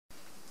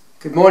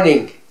Good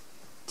morning.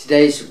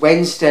 Today's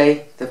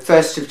Wednesday, the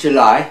 1st of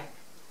July.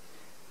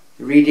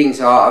 The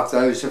readings are of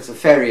those of the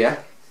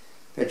Feria,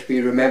 but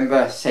we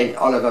remember St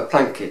Oliver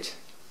Plunkett.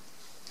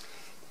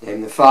 In the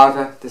name of the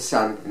Father, the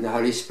Son, and the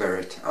Holy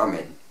Spirit.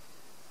 Amen.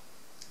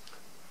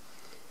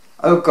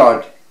 O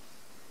God,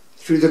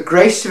 through the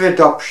grace of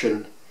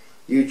adoption,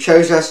 you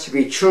chose us to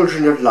be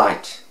children of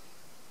light.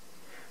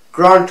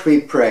 Grant,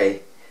 we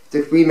pray,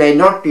 that we may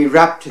not be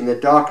wrapped in the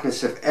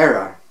darkness of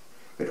error,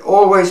 but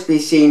always be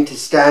seen to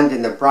stand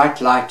in the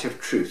bright light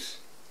of truth.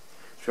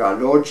 Through our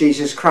Lord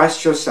Jesus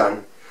Christ, your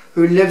Son,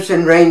 who lives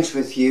and reigns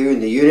with you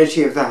in the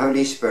unity of the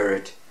Holy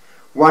Spirit,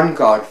 one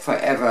God, for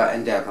ever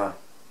and ever.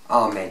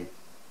 Amen.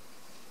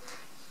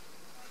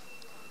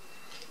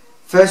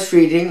 First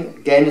reading,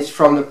 again, is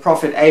from the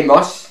prophet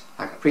Amos,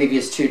 like the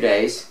previous 2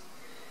 days,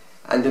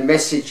 and the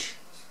message,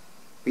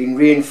 being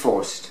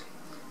reinforced,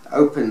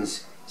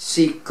 opens,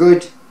 "Seek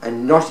good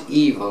and not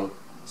evil,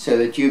 so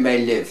that you may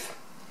live."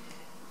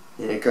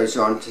 Then it goes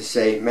on to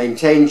say,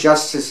 "Maintain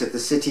justice at the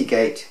city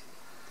gate."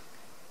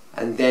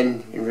 And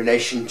then in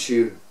relation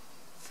to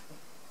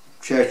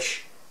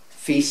church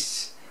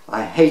feasts,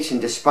 "I hate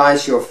and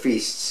despise your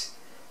feasts.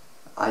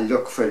 I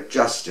look for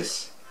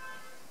justice."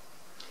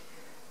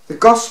 The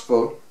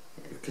Gospel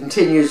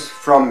continues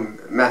from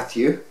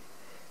Matthew,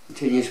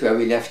 continues where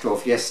we left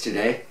off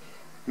yesterday,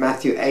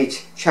 Matthew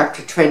 8,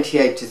 chapter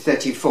 28 to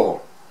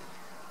 34.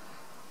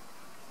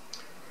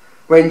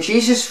 When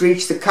Jesus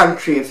reached the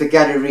country of the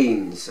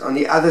Gadarenes, on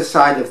the other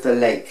side of the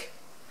lake,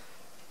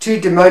 2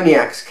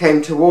 demoniacs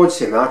came towards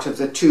him out of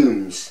the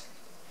tombs,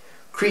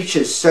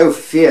 creatures so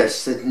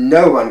fierce that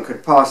no one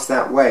could pass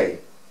that way.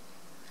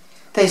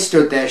 They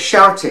stood there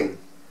shouting,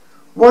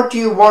 "What do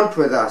you want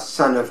with us,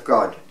 Son of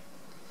God?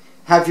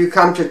 Have you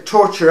come to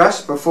torture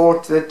us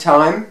before the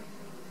time?"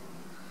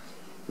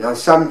 Now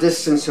some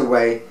distance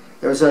away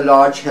there was a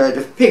large herd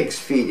of pigs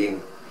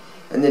feeding,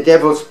 and the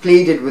devils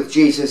pleaded with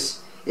Jesus,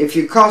 "If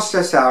you cast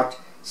us out,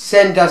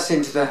 send us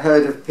into the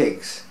herd of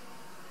pigs."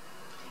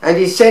 And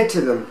he said to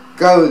them,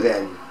 "Go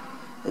then."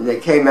 And they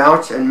came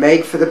out and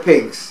made for the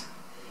pigs.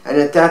 And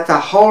at that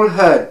the whole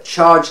herd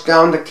charged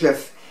down the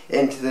cliff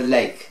into the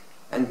lake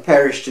and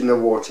perished in the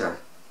water.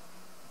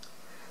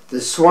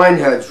 The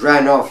swineherds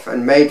ran off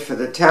and made for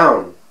the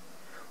town,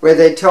 where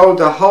they told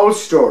the whole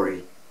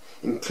story,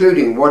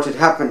 including what had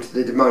happened to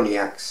the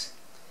demoniacs.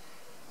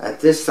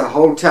 At this the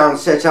whole town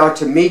set out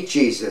to meet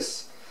Jesus,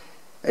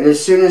 and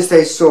as soon as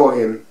they saw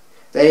him,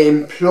 they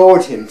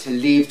implored him to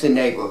leave the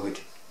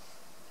neighborhood.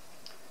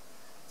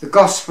 The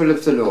Gospel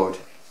of the Lord.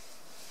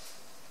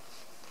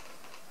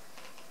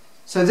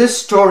 So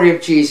this story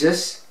of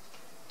Jesus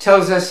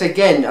tells us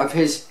again of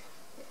his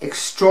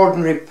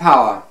extraordinary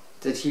power,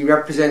 that he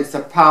represents the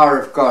power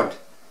of God,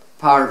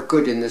 power of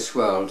good in this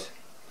world.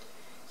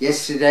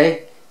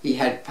 Yesterday he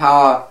had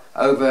power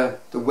over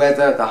the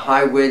weather, the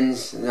high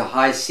winds and the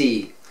high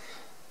sea.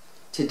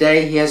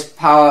 Today he has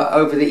power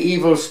over the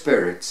evil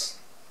spirits.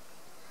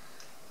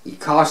 He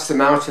casts them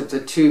out of the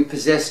 2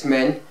 possessed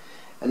men,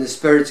 and the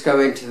spirits go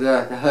into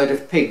the herd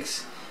of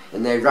pigs,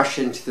 and they rush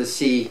into the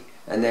sea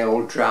and they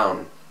all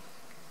drown.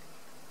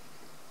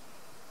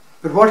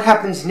 But what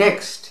happens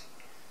next?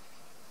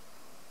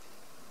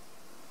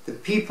 The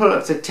people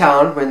of the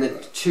town, when the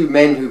 2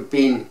 men who've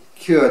been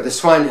cured, the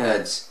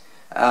swineherds,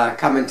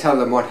 come and tell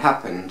them what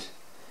happened,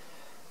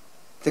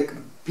 the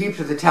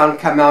people of the town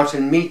come out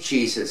and meet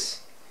Jesus.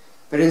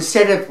 But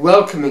instead of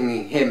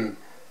welcoming him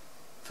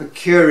for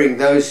curing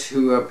those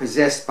who are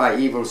possessed by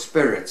evil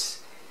spirits,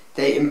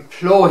 they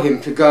implore him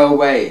to go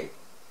away.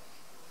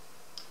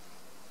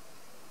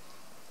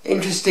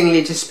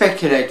 Interestingly, to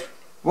speculate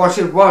what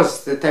it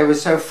was that they were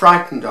so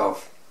frightened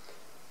of.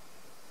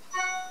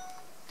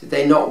 Did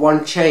they not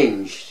want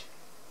changed?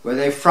 Were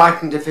they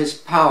frightened of his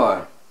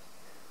power?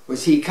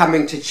 Was he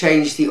coming to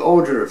change the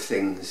order of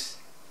things?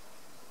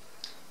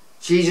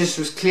 Jesus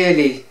was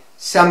clearly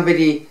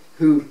somebody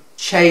who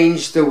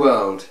changed the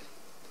world,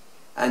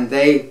 and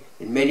they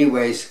in many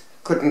ways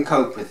couldn't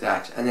cope with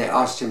that, and they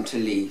asked him to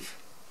leave.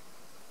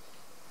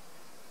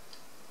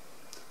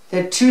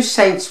 There are 2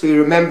 saints we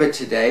remember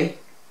today,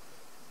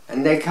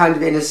 and they kind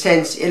of in a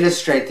sense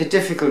illustrate the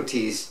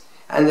difficulties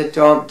and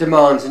the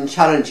demands and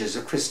challenges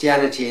of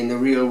Christianity in the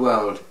real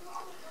world.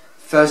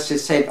 First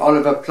is St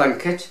Oliver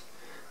Plunkett,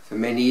 for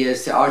many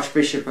years the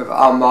Archbishop of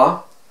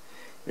Armagh,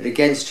 but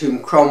against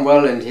whom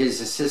Cromwell and his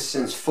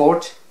assistants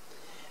fought,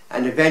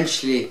 and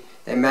eventually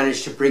they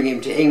managed to bring him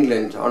to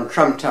England on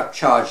trumped-up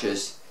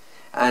charges,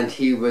 and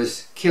he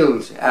was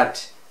killed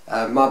at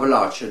Marble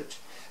Arch at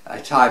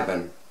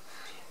Tyburn.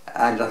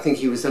 And I think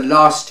he was the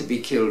last to be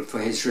killed for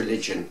his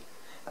religion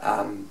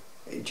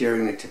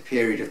during the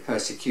period of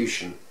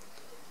persecution.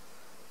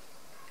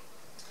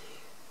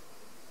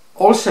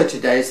 Also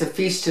today is the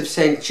feast of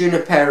St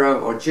Junipero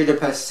or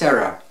Juniper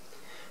Serra,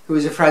 who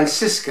was a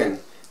Franciscan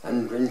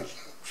and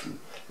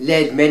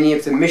led many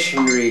of the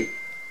missionary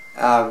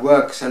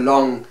works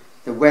along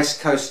the west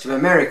coast of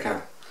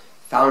America,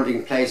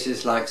 founding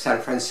places like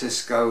San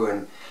Francisco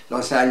and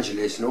Los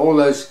Angeles and all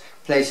those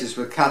places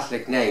with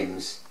Catholic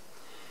names.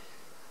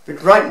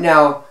 But right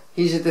now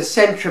He's at the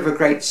centre of a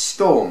great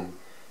storm,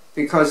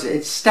 because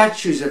it's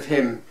statues of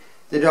him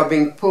that are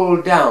being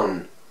pulled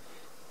down,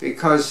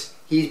 because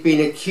he's been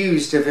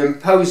accused of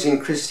imposing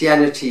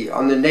Christianity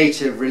on the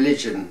native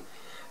religion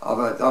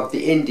of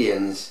the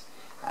Indians,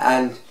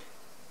 and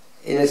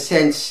in a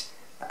sense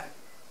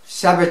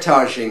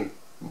sabotaging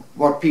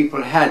what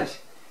people had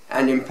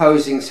and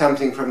imposing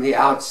something from the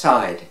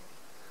outside.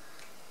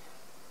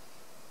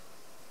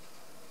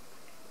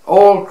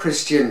 All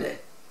Christian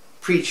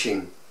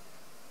preaching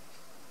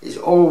is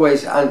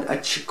always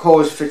a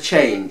cause for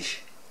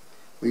change.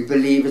 We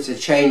believe it's a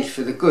change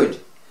for the good.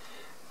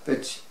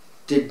 But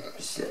did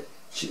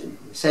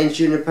St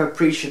Juniper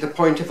preach at the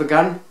point of a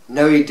gun?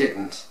 No, he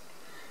didn't.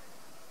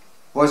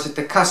 Was it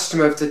the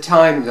custom of the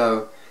time,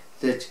 though,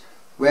 that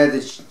where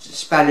the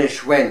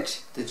Spanish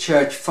went, the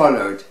church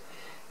followed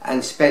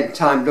and spent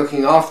time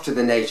looking after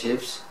the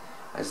natives,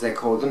 as they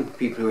called them,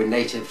 people who were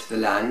native to the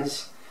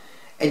lands,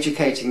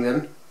 educating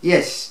them,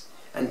 yes,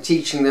 and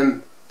teaching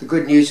them the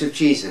good news of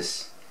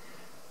Jesus.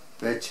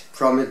 But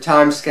from the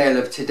time scale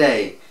of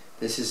today,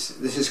 this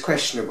is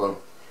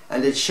questionable,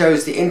 and it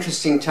shows the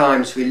interesting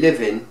times we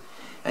live in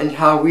and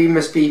how we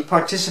must be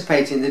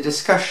participating in the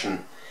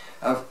discussion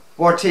of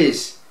what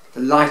is the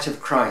light of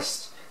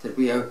Christ that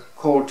we are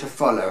called to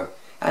follow,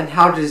 and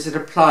how does it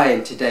apply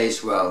in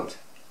today's world.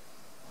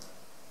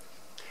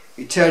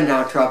 We turn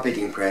now to our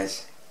bidding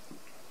prayers.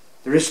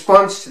 The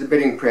response to the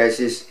bidding prayers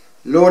is,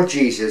 Lord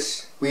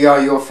Jesus, we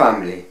are your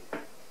family.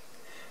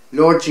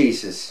 Lord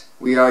Jesus,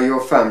 we are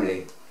your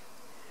family.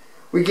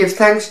 We give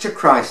thanks to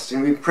Christ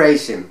and we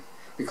praise him,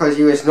 because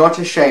he is not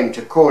ashamed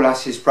to call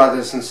us his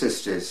brothers and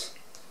sisters.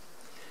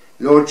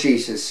 Lord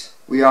Jesus,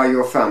 we are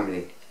your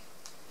family.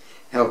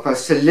 Help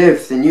us to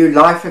live the new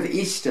life of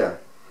Easter,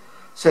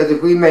 so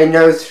that we may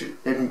know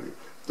that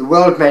the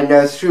world may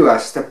know through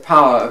us the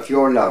power of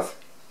your love.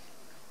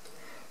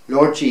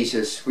 Lord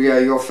Jesus, we are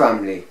your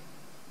family.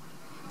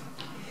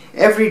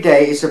 Every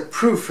day is a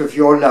proof of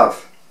your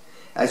love.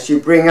 As you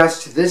bring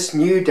us to this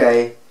new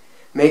day,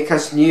 make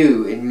us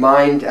new in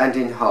mind and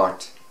in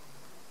heart.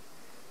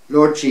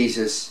 Lord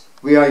Jesus,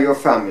 we are your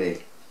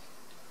family.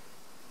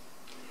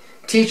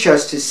 Teach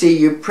us to see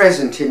you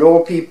present in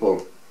all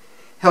people.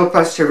 Help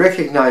us to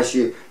recognize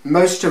you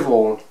most of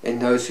all in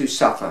those who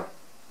suffer.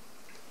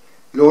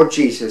 Lord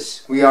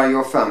Jesus, we are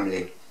your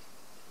family.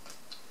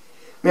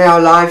 May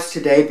our lives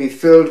today be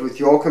filled with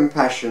your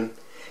compassion.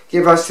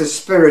 Give us the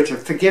spirit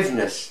of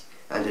forgiveness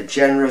and a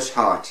generous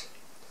heart.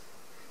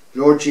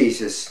 Lord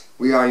Jesus,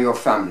 we are your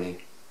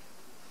family.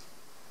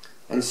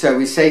 And so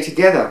we say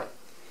together,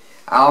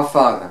 Our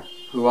Father,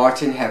 who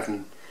art in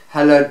heaven,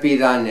 hallowed be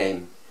thy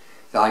name.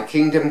 Thy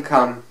kingdom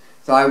come,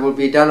 thy will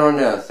be done on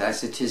earth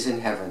as it is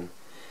in heaven.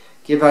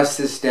 Give us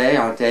this day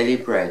our daily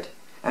bread,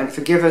 and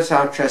forgive us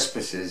our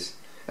trespasses,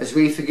 as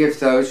we forgive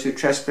those who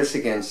trespass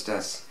against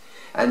us.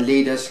 And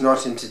lead us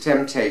not into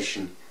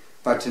temptation,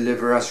 but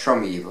deliver us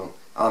from evil.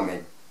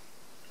 Amen.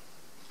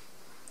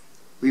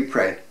 We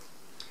pray.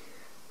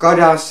 God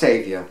our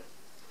Saviour,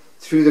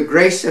 through the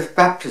grace of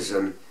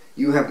baptism,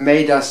 you have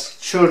made us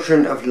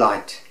children of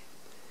light.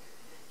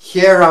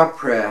 Hear our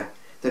prayer,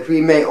 that we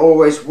may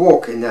always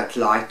walk in that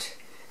light,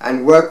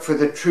 and work for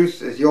the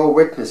truth as your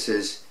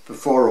witnesses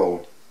before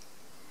all.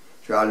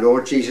 Through our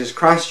Lord Jesus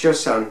Christ, your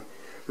Son,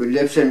 who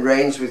lives and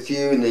reigns with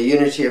you in the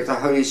unity of the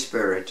Holy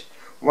Spirit,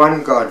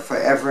 one God for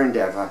ever and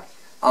ever.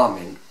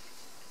 Amen.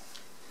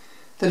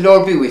 The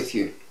Lord be with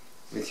you,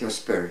 with your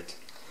spirit.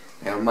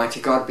 May Almighty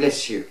God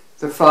bless you,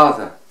 the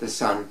Father, the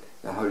Son,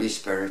 the Holy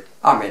Spirit.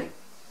 Amen.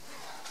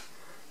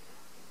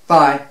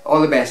 Bye.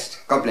 All the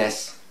best. God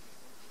bless.